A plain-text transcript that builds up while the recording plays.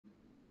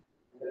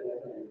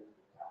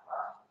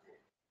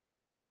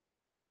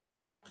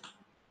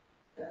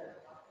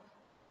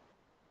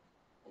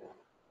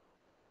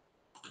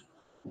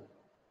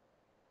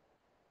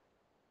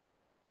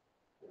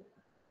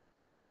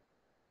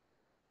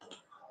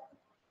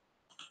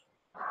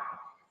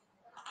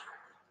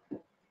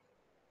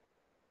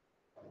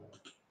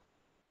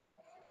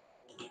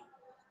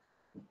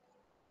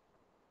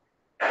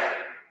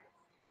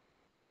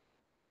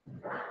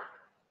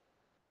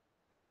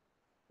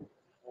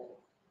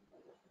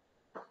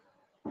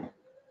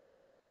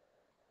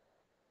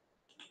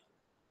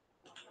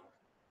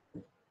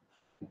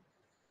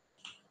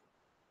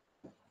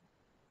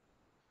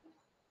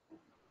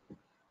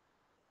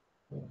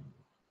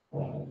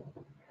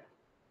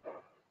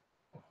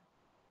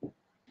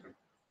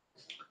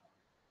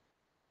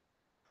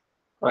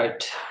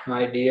Right,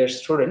 my dear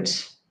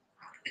students,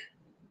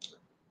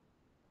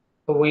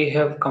 we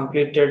have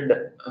completed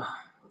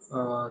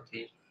the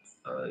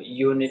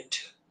unit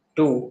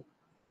 2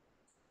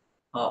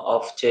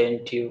 of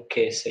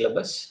JNTUK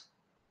syllabus,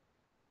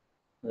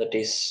 that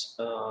is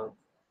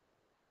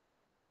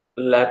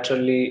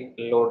laterally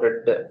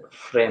loaded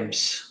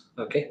frames.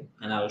 Okay,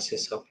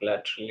 analysis of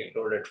laterally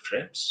loaded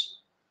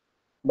frames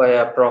by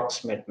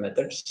approximate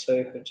methods. So,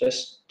 if you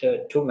just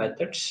two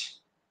methods,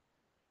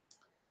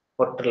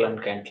 portal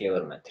and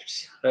cantilever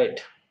methods,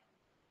 right?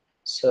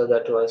 So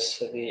that was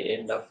the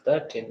end of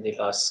that in the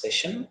last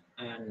session,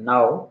 and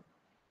now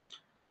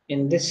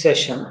in this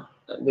session,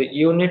 the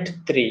unit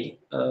 3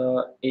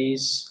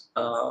 is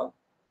the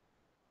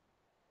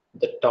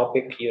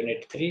topic.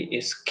 Unit 3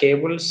 is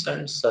cables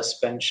and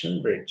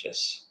suspension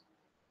bridges.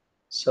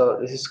 So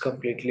this is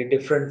completely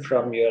different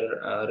from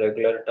your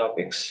regular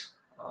topics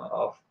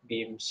of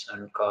beams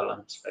and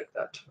columns like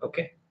that.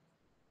 Okay.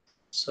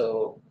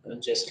 So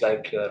just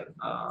like your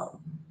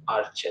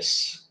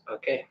arches.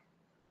 Okay.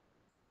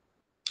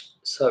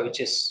 So which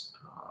is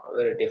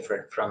very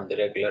different from the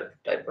regular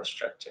type of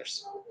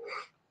structures.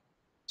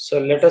 So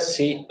let us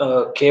see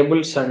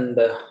cables and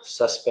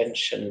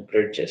suspension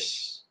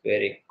bridges,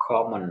 very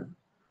common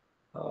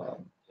uh,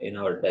 in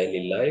our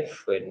daily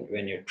life.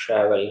 When you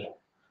travel,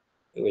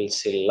 you will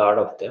see a lot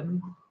of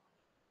them.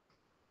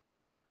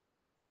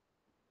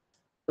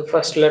 So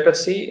first, let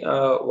us see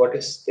what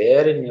is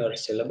there in your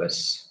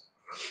syllabus,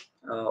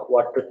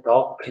 what to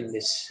talk in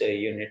this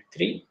unit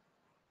 3.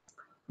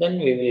 Then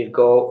we will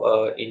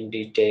go in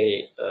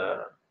detail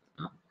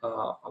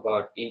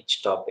about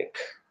each topic.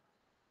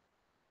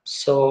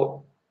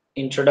 So,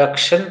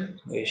 introduction,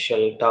 we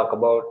shall talk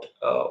about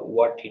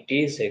what it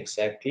is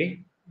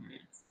exactly,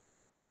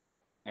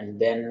 and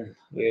then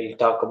we'll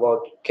talk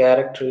about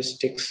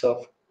characteristics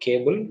of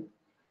cable,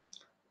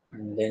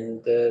 and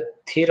then the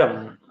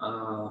theorem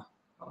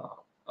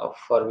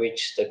for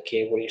which the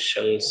cable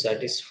shall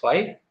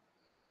satisfy.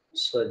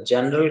 So,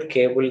 general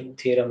cable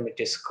theorem it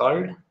is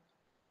called,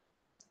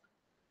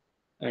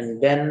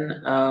 and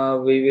then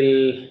we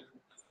will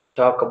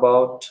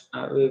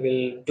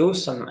do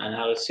some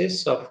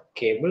analysis of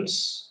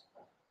cables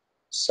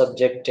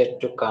subjected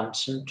to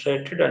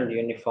concentrated and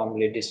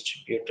uniformly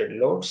distributed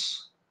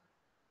loads.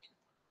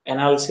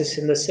 Analysis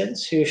in the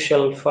sense you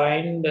shall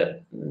find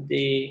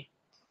the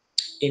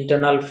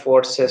internal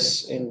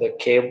forces in the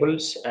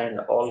cables and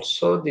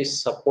also the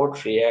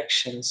support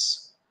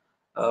reactions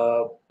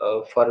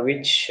for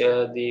which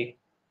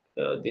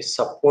the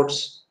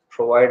supports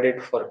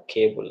provided for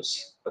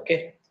cables.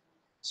 Okay,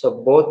 so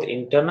both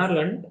internal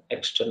and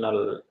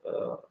external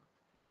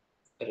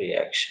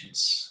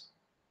reactions.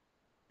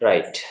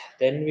 Right.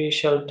 Then we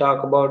shall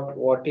talk about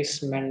what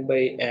is meant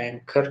by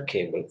anchor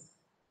cable.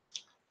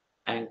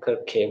 Anchor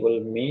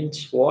cable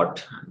means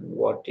what and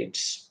what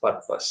its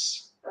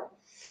purpose.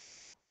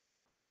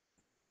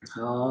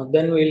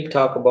 Then we'll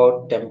talk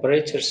about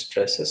temperature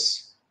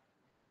stresses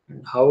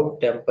and how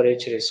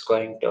temperature is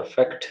going to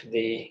affect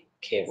the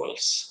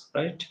cables,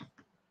 right?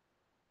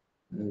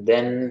 And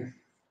then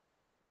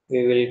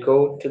we will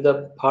go to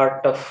the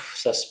part of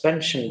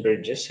suspension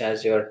bridges,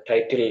 as your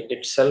title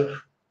itself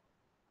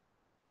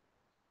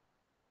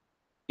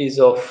is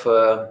of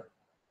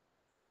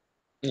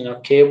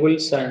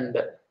cables and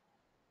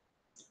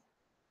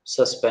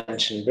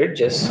suspension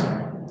bridges.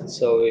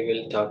 So we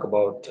will talk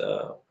about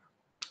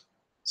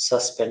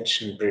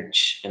suspension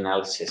bridge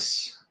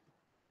analysis.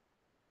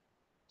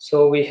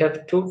 So we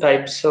have two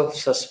types of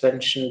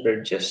suspension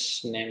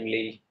bridges,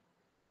 namely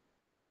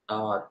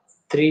uh,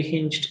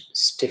 three-hinged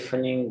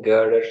stiffening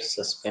girder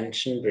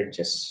suspension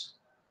bridges.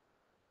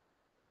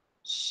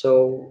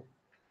 So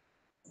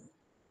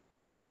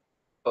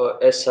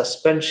a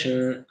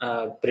suspension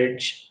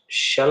bridge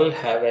shall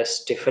have a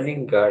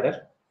stiffening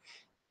girder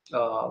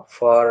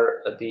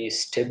for the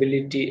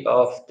stability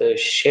of the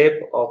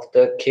shape of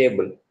the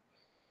cable.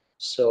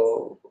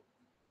 So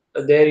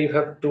there you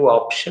have two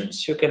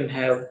options. You can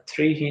have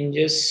three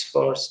hinges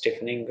for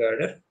stiffening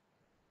girder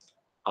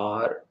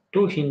or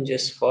two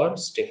hinges for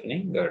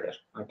stiffening girder.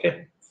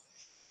 Okay,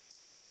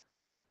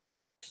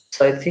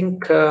 so I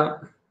think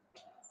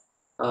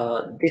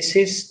this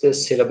is the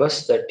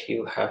syllabus that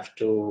you have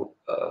to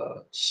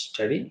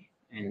study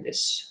in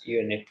this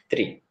unit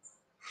 3.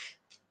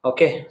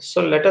 Okay,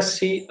 so let us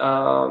see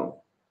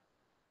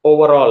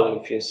overall.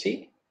 If you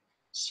see,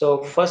 so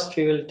first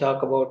we will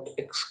talk about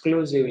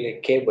exclusively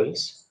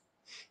cables,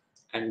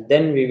 and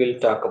then we will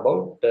talk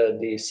about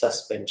the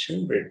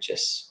suspension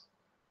bridges.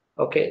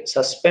 Okay,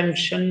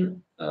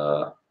 suspension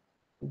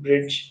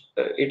bridge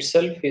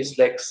itself is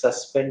like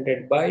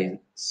suspended by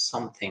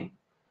something,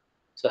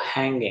 so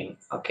hanging.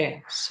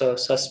 Okay, so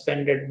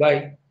suspended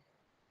by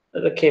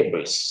the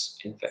cables,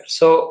 in fact.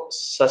 So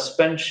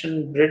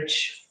suspension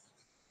bridge,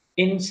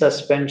 in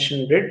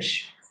suspension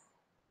bridge,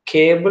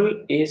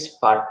 cable is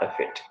part of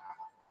it.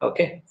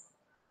 Okay,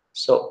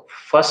 so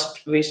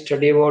first we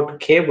study about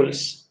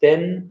cables,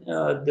 then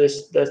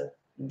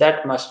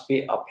that must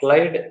be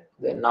applied,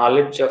 the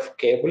knowledge of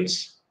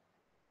cables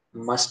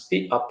must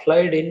be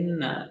applied in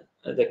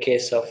the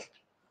case of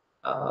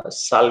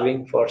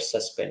solving for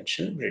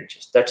suspension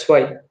bridges. That's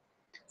why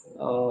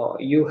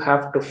you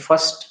have to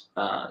first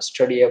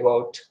study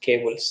about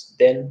cables,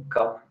 then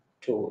come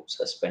to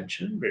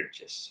suspension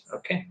bridges.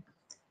 Okay,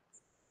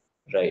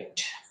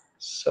 right.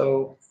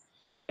 So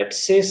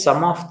let's say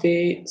some of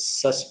the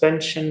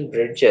suspension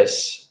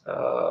bridges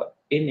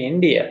in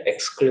India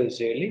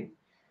exclusively,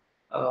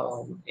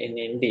 in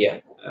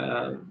India,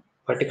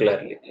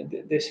 particularly.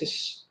 This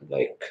is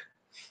like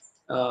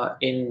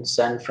in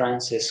San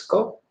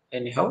Francisco,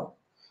 anyhow.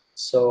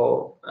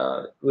 So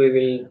we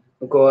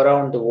will go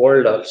around the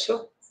world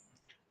also.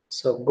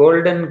 So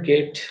Golden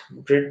Gate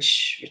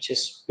Bridge, which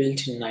is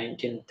built in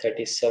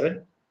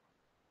 1937,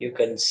 you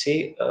can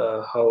see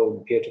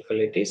how beautiful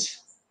it is.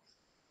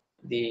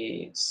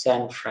 The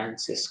San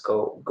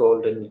Francisco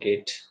Golden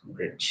Gate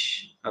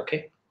Bridge.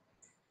 Okay.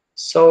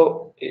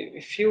 So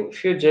if you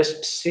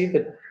just see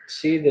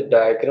the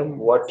diagram,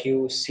 what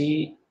you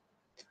see,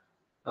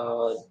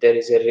 there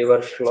is a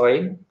river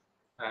flowing,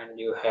 and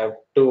you have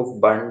two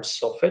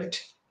bunds of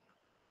it.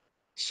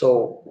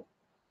 So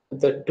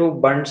the two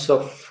bunds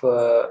of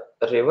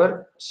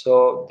river.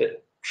 So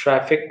the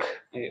traffic,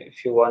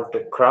 if you want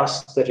to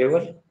cross the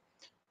river,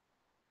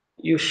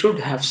 you should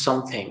have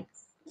something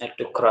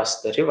to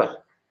cross the river.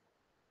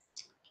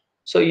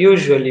 So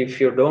usually, if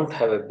you don't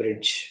have a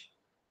bridge,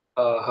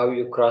 how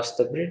you cross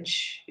the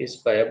bridge is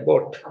by a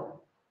boat,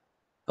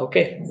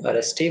 okay, or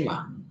a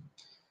steamer.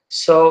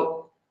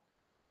 So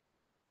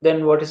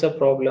then what is the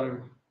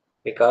problem?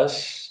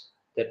 Because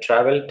the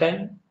travel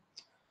time,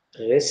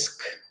 risk,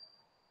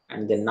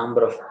 and the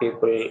number of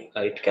people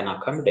it can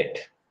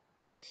accommodate.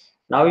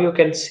 Now you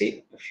can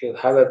see, if you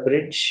have a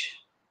bridge,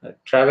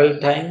 travel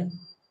time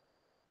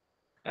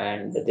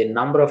and the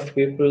number of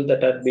people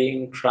that are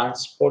being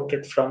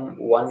transported from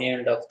one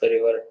end of the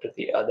river to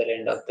the other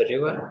end of the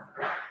river,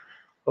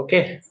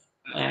 okay,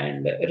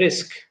 and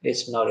risk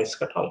is no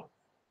risk at all,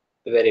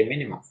 very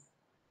minimum.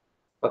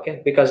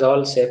 Okay, because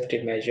all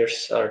safety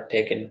measures are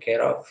taken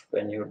care of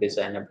when you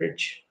design a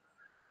bridge.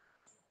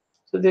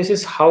 So this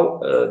is how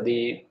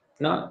the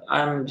now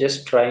I'm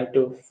just trying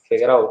to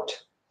figure out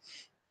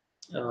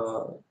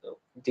uh,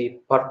 the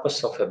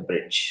purpose of a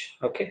bridge.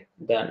 Okay,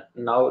 then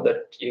now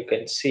that you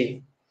can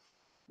see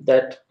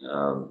that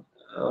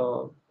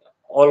all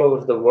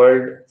over the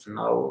world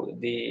now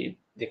the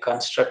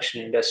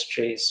construction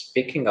industry is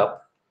picking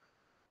up,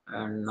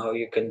 and now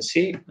you can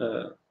see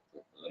a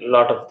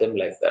lot of them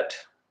like that.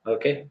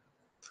 Okay,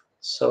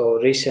 so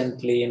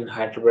recently in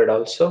Hyderabad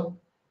also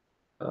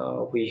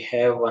we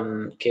have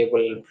one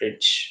cable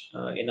bridge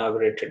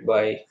inaugurated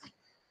by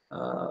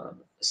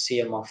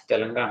CM of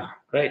Telangana,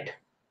 right?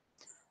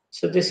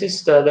 So this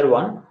is the other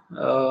one,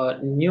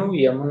 New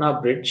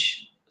Yamuna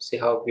Bridge. See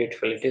how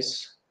beautiful it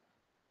is.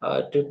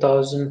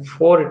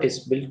 2004 it is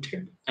built,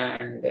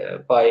 and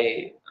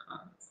by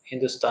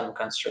Hindustan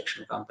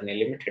Construction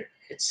Company Limited,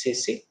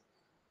 HCC.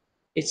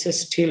 It's a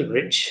steel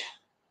bridge.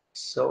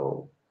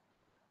 So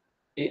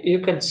you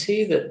can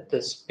see that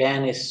the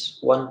span is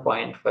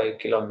 1.5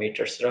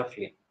 kilometers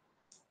roughly.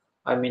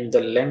 I mean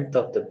the length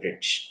of the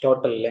bridge,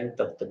 total length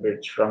of the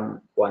bridge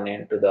from one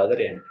end to the other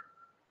end.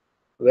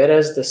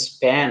 Whereas the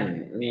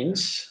span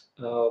means,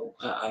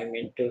 I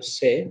mean to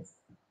say,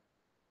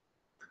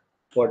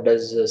 what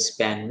does the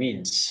span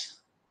means?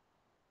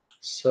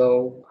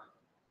 So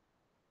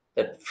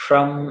that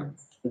from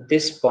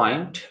this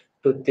point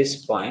to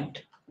this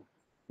point,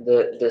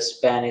 the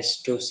span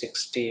is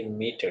 260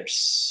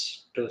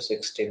 meters.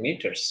 260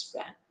 meters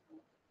span.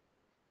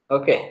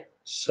 Okay,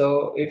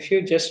 so if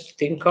you just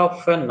think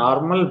of a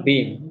normal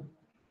beam,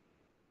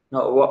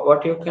 now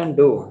what you can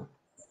do?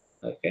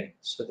 Okay,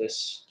 so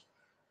this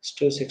is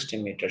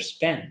 260-meter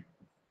span.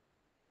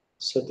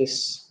 So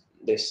this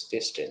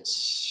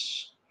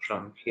distance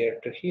from here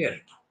to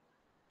here.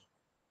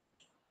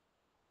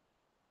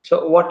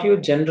 So what you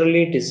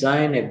generally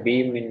design a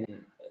beam in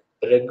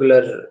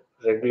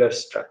regular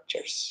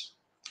structures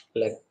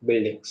like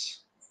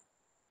buildings.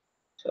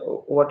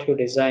 So what you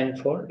design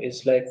for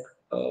is like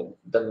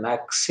the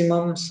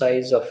maximum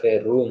size of a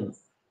room,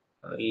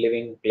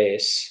 living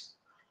place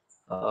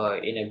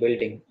in a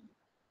building,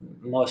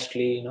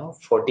 mostly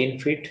 14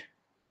 feet.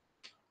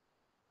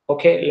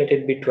 Okay, let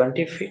it be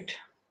 20 feet,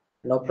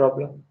 no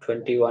problem.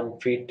 21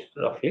 feet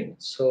roughly.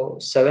 So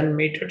 7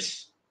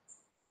 meters.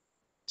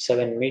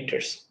 7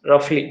 meters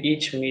roughly.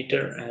 Each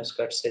meter has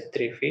got say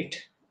 3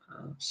 feet.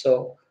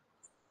 So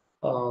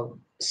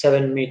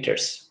 7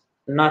 meters,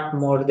 not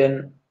more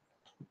than,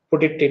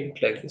 put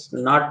it like this,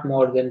 not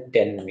more than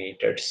 10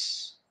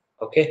 meters.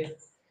 Okay,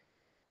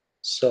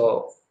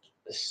 so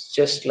it's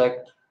just like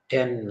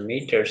 10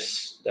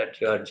 meters that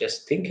you are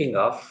just thinking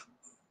of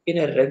in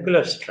a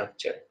regular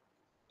structure.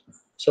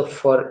 So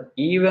for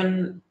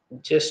even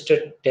just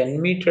a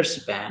 10-meter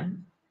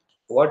span,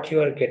 what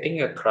you are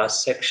getting a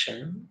cross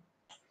section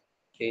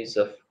is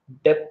of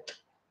depth,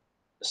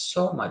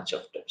 so much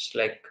of depth,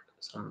 like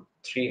some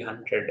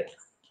 300,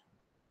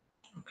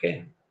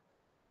 okay,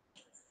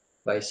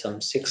 by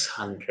some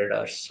 600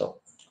 or so.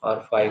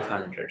 or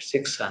 500,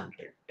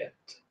 600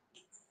 depth.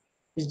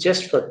 It's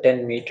just for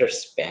 10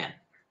 meters span.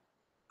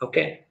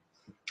 Okay.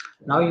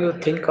 Now you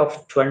think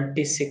of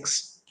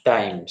 26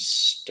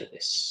 times to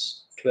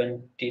this.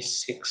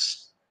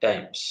 26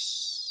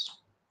 times.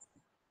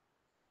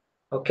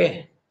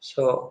 Okay.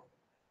 So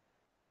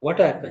what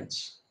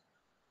happens?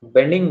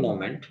 Bending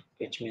moment,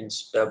 which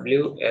means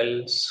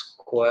WL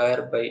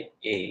square by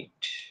 8.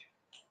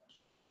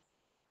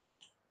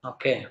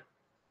 Okay.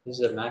 This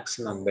is the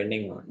maximum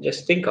bending moment.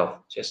 Just think of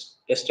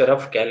just a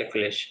rough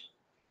calculation.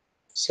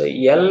 So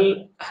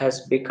L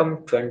has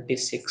become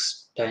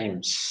 26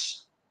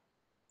 times.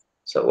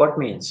 So what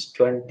means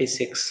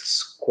 26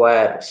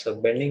 square? So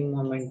bending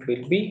moment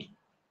will be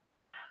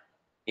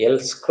L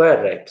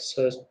square, right?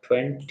 So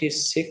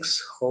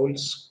 26 whole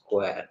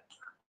square.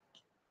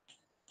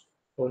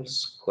 Whole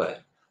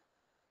square.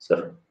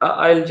 So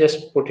I'll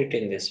just put it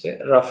in this way.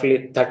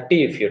 Roughly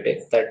 30, if you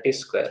take 30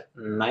 square,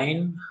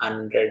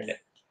 900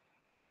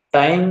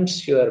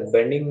 times your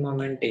bending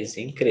moment is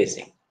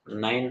increasing.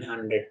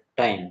 900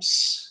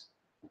 times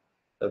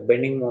the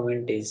bending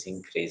moment is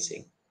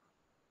increasing.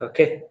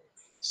 Okay.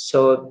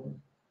 So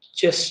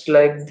just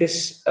like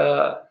this,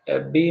 a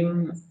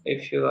beam,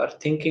 if you are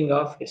thinking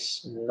of,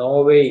 is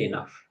no way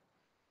enough.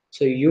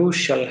 So you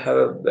shall have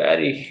a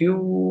very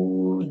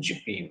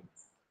huge beam,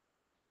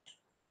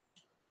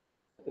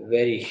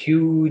 very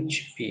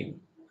huge beam.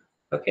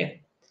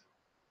 Okay.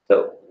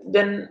 So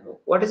then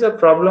what is the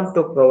problem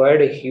to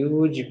provide a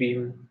huge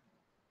beam,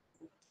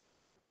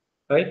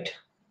 right?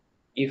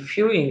 If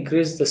you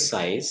increase the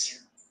size,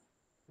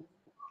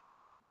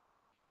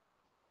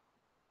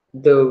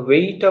 the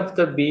weight of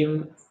the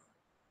beam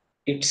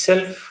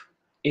itself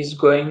is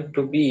going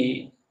to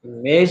be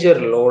major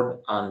load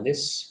on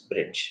this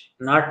bridge,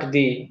 not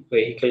the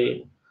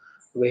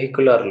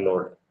vehicular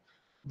load.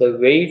 The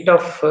weight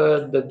of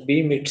the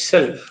beam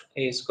itself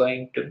is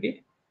going to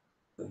be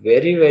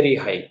very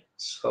high.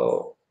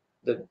 So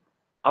the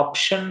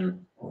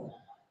option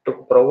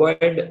to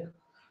provide,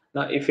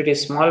 now if it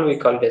is small we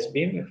call it as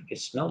beam, if it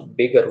is no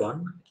bigger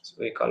one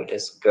we call it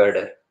as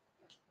girder.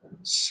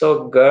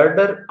 So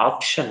girder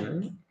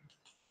option,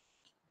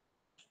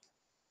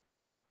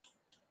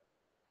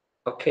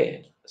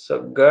 okay,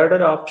 so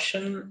girder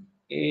option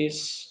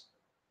is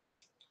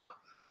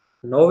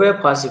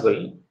nowhere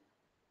possible.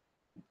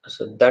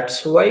 So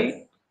that's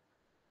why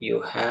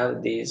you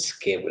have these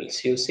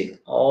cables. You see,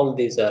 all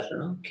these are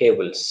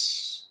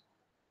cables.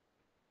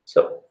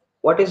 So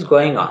what is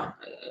going on?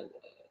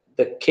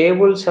 The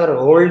cables are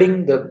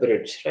holding the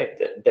bridge, right?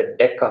 The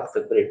deck of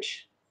the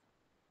bridge.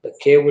 The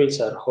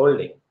cables are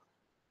holding.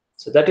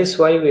 So that is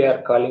why we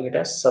are calling it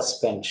as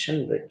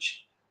suspension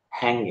bridge,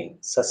 hanging,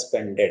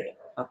 suspended.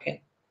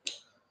 Okay.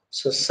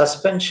 So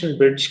suspension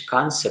bridge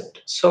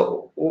concept.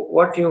 So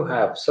what you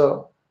have?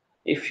 So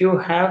if you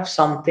have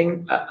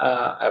something,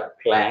 a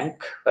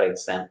plank, for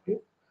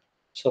example,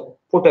 so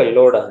put a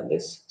load on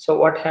this. So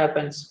what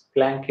happens?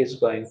 Plank is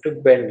going to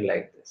bend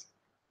like this.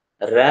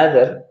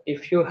 Rather,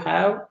 if you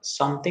have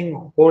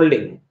something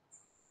holding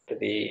to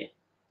the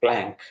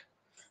plank,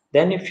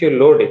 then if you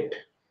load it,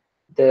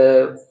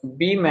 the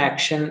beam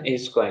action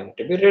is going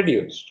to be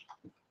reduced.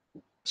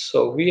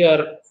 So we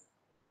are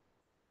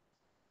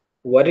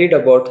worried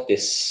about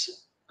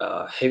this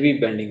heavy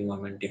bending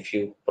moment if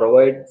you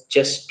provide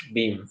just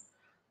beam,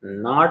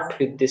 not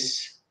with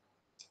this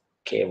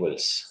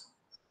cables.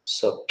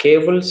 So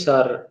cables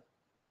are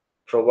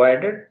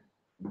provided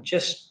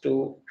just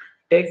to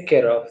take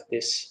care of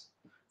this,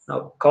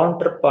 now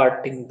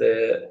counterparting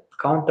the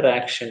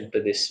counteraction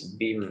to this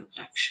beam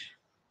action.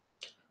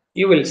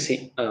 You will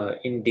see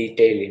in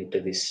detail into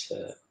this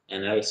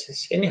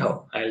analysis.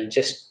 Anyhow, I'll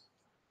just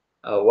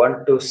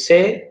want to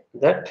say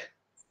that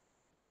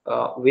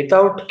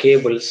without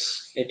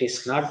cables, it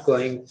is not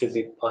going to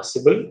be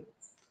possible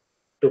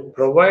to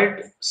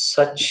provide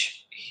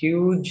such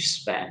huge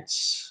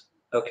spans.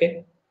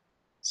 Okay,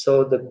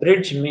 so the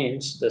bridge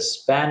means the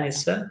span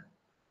is a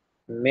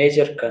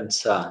major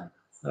concern.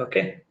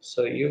 Okay,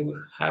 so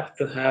you have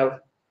to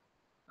have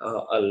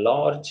a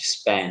large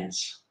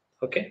spans.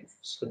 Okay,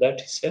 so that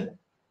is a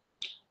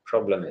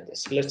problem with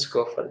this. Let's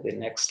go for the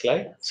next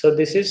slide. So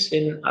this is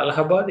in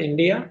Allahabad,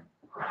 India,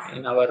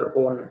 in our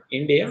own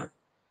India.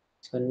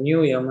 So new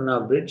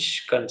Yamuna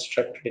bridge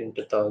constructed in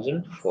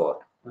 2004.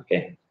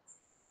 Okay.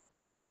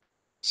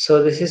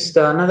 So this is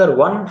the another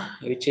one,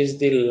 which is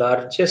the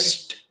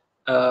largest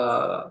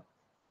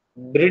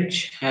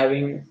bridge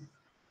having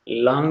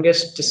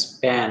longest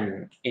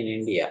span in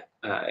India,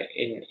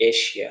 in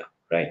Asia,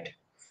 right?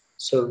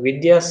 So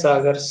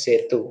Vidyasagar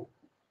Setu,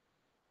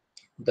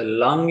 the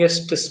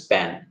longest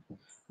span,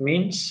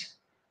 means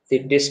the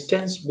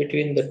distance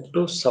between the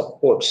two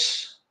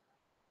supports.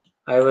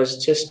 I was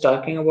just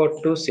talking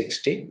about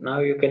 260. Now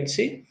you can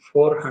see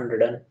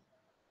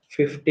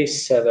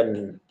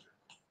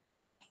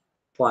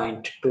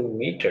 457.2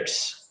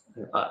 meters,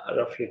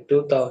 roughly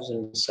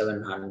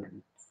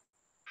 2,700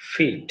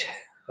 feet.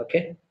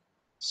 Okay,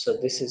 so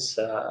this is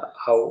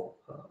how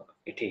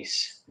it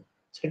is.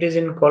 So it is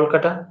in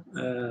Kolkata,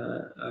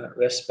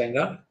 West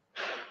Bengal.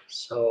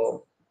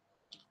 So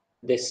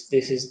this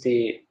is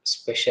the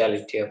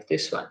speciality of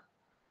this one.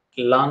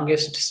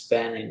 Longest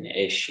span in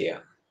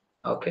Asia.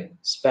 Okay,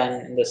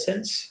 span in the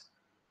sense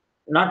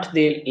not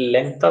the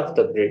length of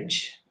the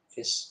bridge,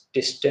 is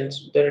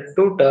distance. There are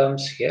two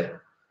terms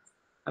here.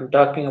 I'm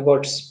talking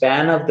about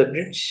span of the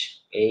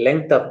bridge,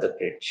 length of the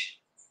bridge.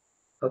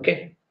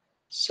 Okay,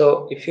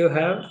 so if you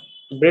have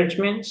bridge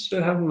means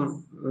you have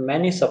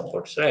many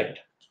supports, right?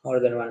 More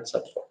than one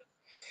support.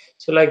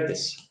 So like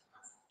this.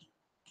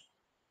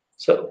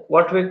 So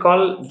what we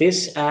call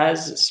this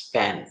as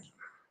span.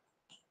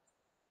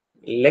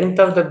 Length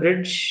of the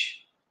bridge,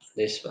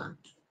 this one.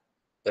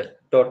 The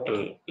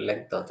total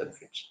length of the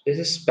bridge. This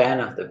is span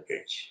of the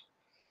bridge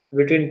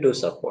between two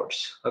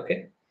supports.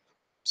 Okay,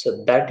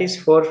 so that is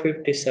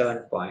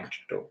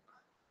 457.2.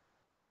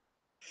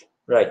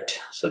 Right.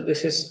 So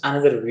this is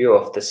another view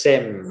of the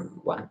same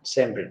one,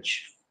 same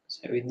bridge.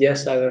 So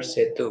Vidyasagar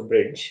Setu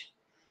Bridge,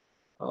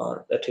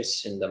 or that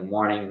is in the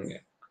morning,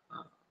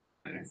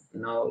 and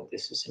now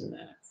this is in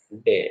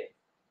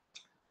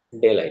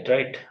daylight,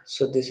 right?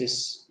 So this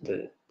is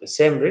the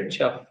same bridge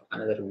of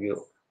another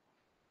view.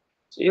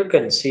 So you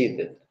can see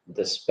that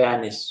the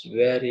span is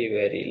very,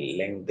 very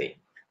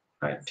lengthy,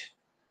 right?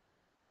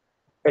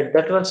 Right,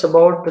 that was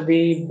about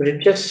the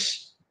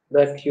bridges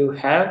that you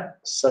have,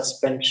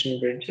 suspension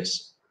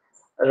bridges,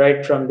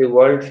 right from the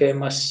world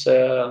famous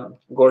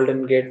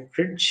Golden Gate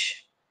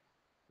Bridge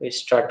we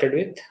started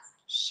with.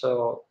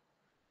 So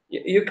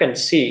you can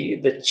see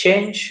the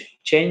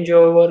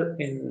changeover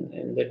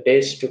in the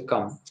days to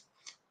come,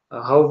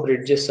 how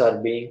bridges are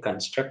being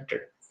constructed.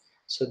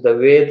 So the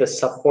way the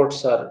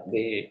supports are,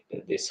 the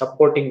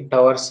supporting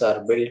towers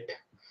are built,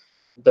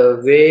 the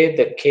way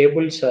the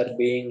cables are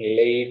being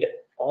laid,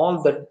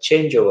 all the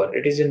changeover.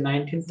 It is in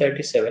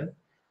 1937.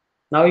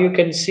 Now you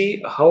can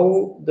see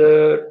how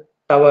the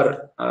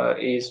tower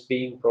is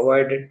being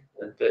provided,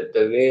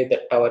 the way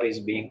the tower is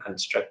being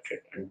constructed,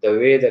 and the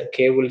way the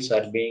cables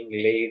are being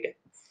laid.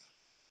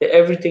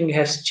 Everything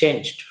has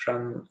changed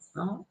from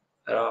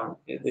around.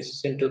 This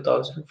is in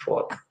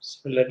 2004.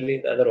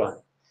 Similarly, the other one,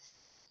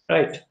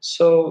 right?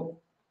 So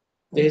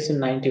this is in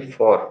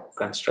 94,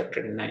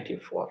 constructed in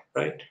 94,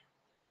 right?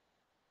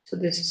 So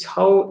this is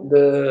how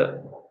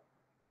the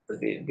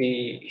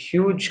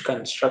huge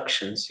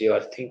constructions you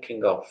are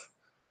thinking of,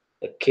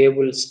 the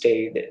cable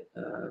stayed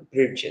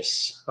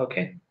bridges.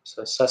 Okay,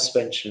 so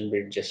suspension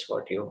bridges,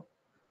 what you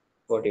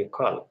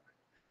call.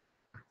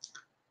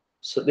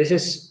 So this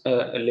is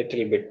a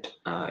little bit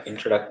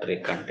introductory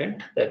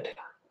content, that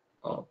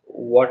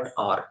what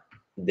are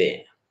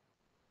they,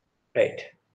 right?